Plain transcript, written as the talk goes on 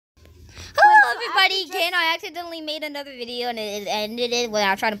everybody again. I accidentally made another video and it ended it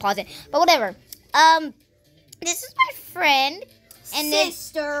without trying to pause it. But whatever. This is my friend and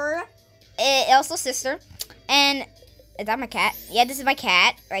sister. Also sister. And is that my cat? Yeah, this is my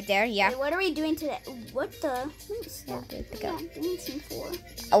cat right there. Yeah. Wait, what are we doing today? What the? Stop. Dancing for?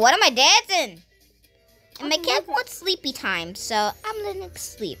 Oh, what am I dancing? And my cat wants sleepy time, so I'm letting it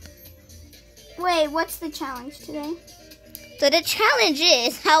sleep. Wait, what's the challenge today? So the challenge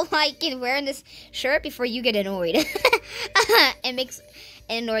is how I can wear this shirt before you get annoyed. It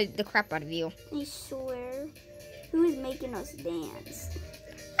annoys the crap out of you. I swear. Who is making us dance?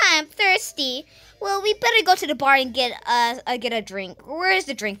 I'm thirsty. Well, we better go to the bar and get a drink. Where is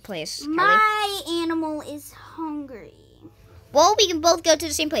the drink place, Kelly? My animal is hungry. Well, we can both go to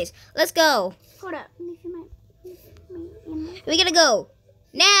the same place. Let's go. Hold up. Let me see my animal. We gotta go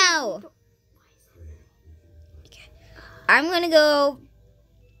now. I'm gonna go.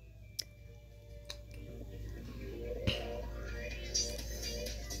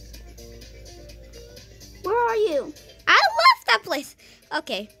 Where are you? I left that place.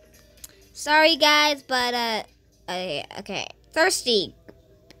 Okay. Sorry, guys, but okay. Thirsty.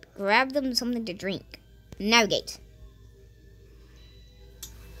 Grab them something to drink. Navigate.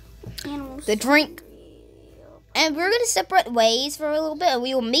 Animals. The drink. And we're gonna separate ways for a little bit, and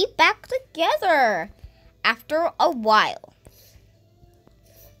we will meet back together after a while.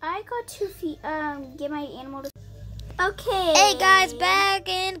 I got 2 feet. Get my animal to. Okay. Hey guys, back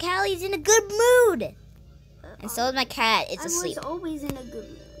and Callie's in a good mood. And so is my cat. It's asleep. I was always in a good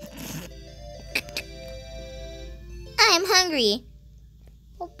mood. I'm hungry.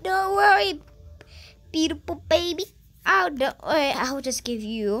 Oh, don't worry, beautiful baby. Oh, don't worry. I'll just give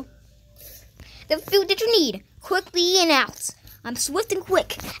you the food that you need. Quickly and out. I'm swift and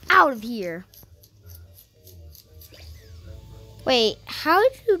quick. Out of here. Wait, how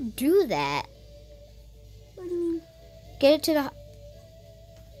did you do that? What do you mean? Get it to the...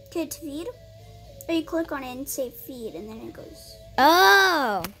 Get it to feed? Or you click on it and say feed and then it goes...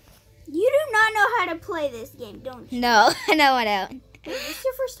 Oh. You do not know how to play this game, don't you? No, no, I don't. Wait, is this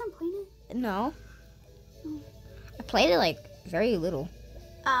your first time playing it? No. I played it like very little.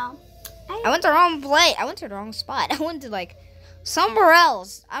 Oh. I went to the wrong place. I went to the wrong spot. I went to like somewhere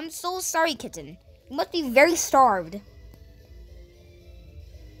else. I'm so sorry, kitten. You must be very starved.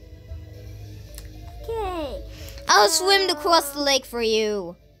 Okay. I'll swim across the lake for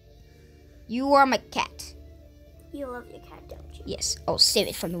you. You are my cat. You love your cat, don't you? Yes. I'll save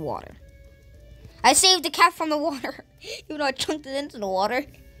it from the water. I saved the cat from the water. Even though I chunked it into the water. It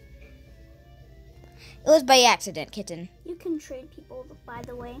was by accident, kitten. You can trade people, by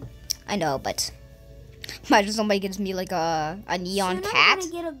the way. I know, but imagine somebody gives me like a neon cat. I'm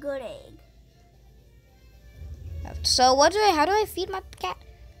gonna get a good egg. So how do I feed my cat?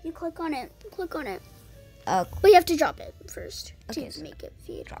 You click on it. Click on it. But you have to drop it first okay, to make it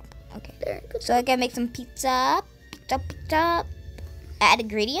feed. Drop. Okay. There. Good. So I can make some pizza. Pizza. Add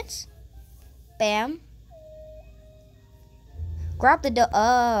ingredients. Bam. Grab the dough.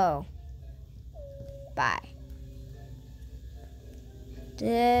 Oh. Bye.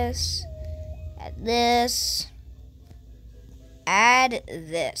 This. Add this. Add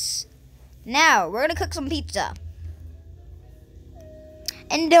this. Now, we're gonna cook some pizza.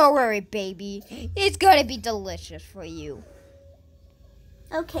 And don't worry, baby. It's gonna be delicious for you.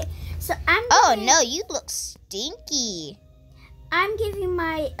 Okay, so I'm. Oh no, you look stinky. I'm giving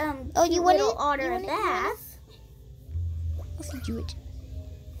my you want little it? otter You a want it? bath. I'll feed you it.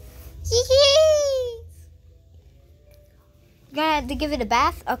 You gotta have to give it a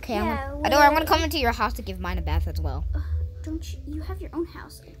bath? Okay, Yeah, I'm gonna come into your house to give mine a bath as well. Don't you have your own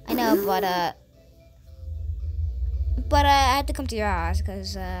house? I know, but I had to come to your house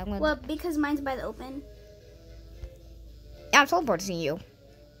because I'm gonna. Well, because mine's by the open. I'm teleporting you.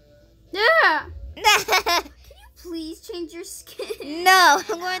 Yeah. Can you please change your skin? No,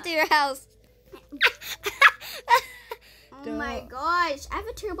 I'm going to your house. Oh my gosh, I have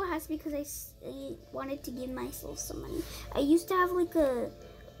a terrible house because I wanted to give myself some money. I used to have like a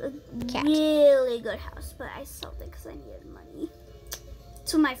Cat. really good house, but I sold it because I needed money.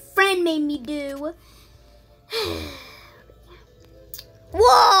 That's what my friend made me do.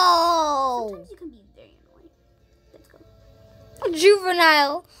 Whoa! Sometimes you can be very annoying. Let's go.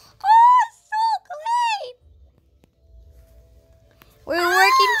 Juvenile. Oh, it's so great. We're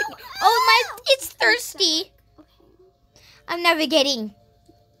working together. Oh, it's thirsty. Okay. I'm navigating.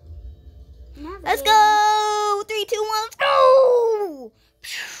 Navigate. Let's go. 3, 2, 1, let's go.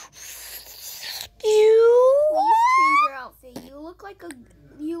 Please change your outfit. You look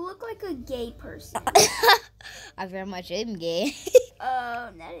like a gay person. I very much am gay.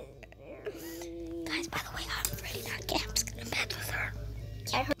 That is very By the way, I'm ready to get in bed with her.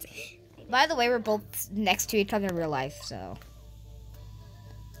 I heard. By the way, we're both next to each other in real life, so.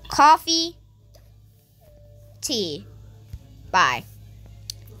 Coffee. Tea. Bye.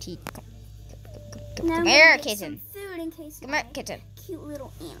 Tea. Now Come I'm here, gonna get kitten. some food in case Come my here, kitten. cute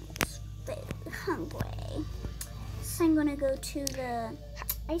little animals are hungry. So I'm gonna go to the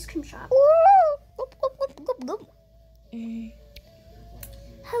ice cream shop.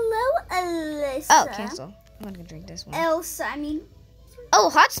 Hello, Alyssa. Oh, cancel. I'm gonna drink this one. Elsa, I mean. Oh,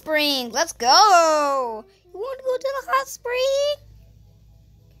 hot spring. Let's go. You want to go to the hot spring?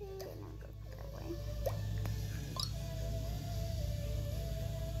 Okay, I'm gonna go that way.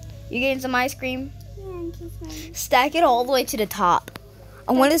 You getting some ice cream? Yeah, in case my. Stack it all the way to the top.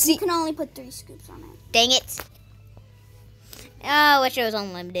 I want to see. You can only put 3 scoops on it. Dang it. Oh, I wish it was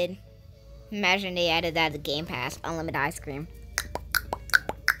unlimited. Imagine they added that to Game Pass. Unlimited ice cream.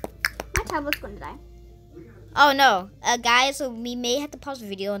 My tablet's going to die. Oh, no. Guys, so we may have to pause the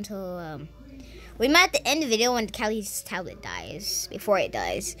video until, we might have to end the video when Callie's tablet dies. Before it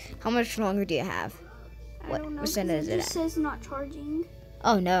dies. How much longer do you have? I don't know. percentage is It it just at? says not charging.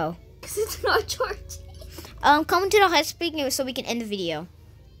 Oh, no. Because it's not charging. Come to the hot spring so we can end the video.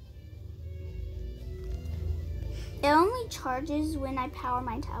 It only charges when I power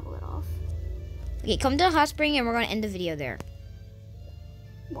my tablet off. Okay, come to the hot spring and we're going to end the video there.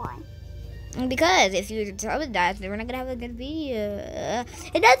 Why? Because if your tablet dies, then we're not going to have a good video. And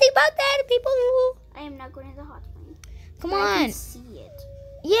nothing about that, people. I am not going to the hot spring. Come But I on. can see it.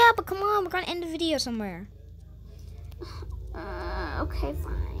 Yeah, but come on. We're going to end the video somewhere. Okay,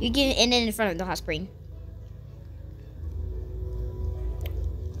 fine. You can end it in front of the hot spring.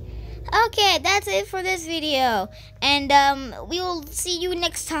 Okay, that's it for this video. And we will see you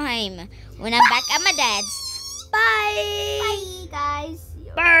next time when I'm back at my dad's. Bye. Bye, guys.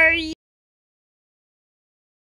 Bye.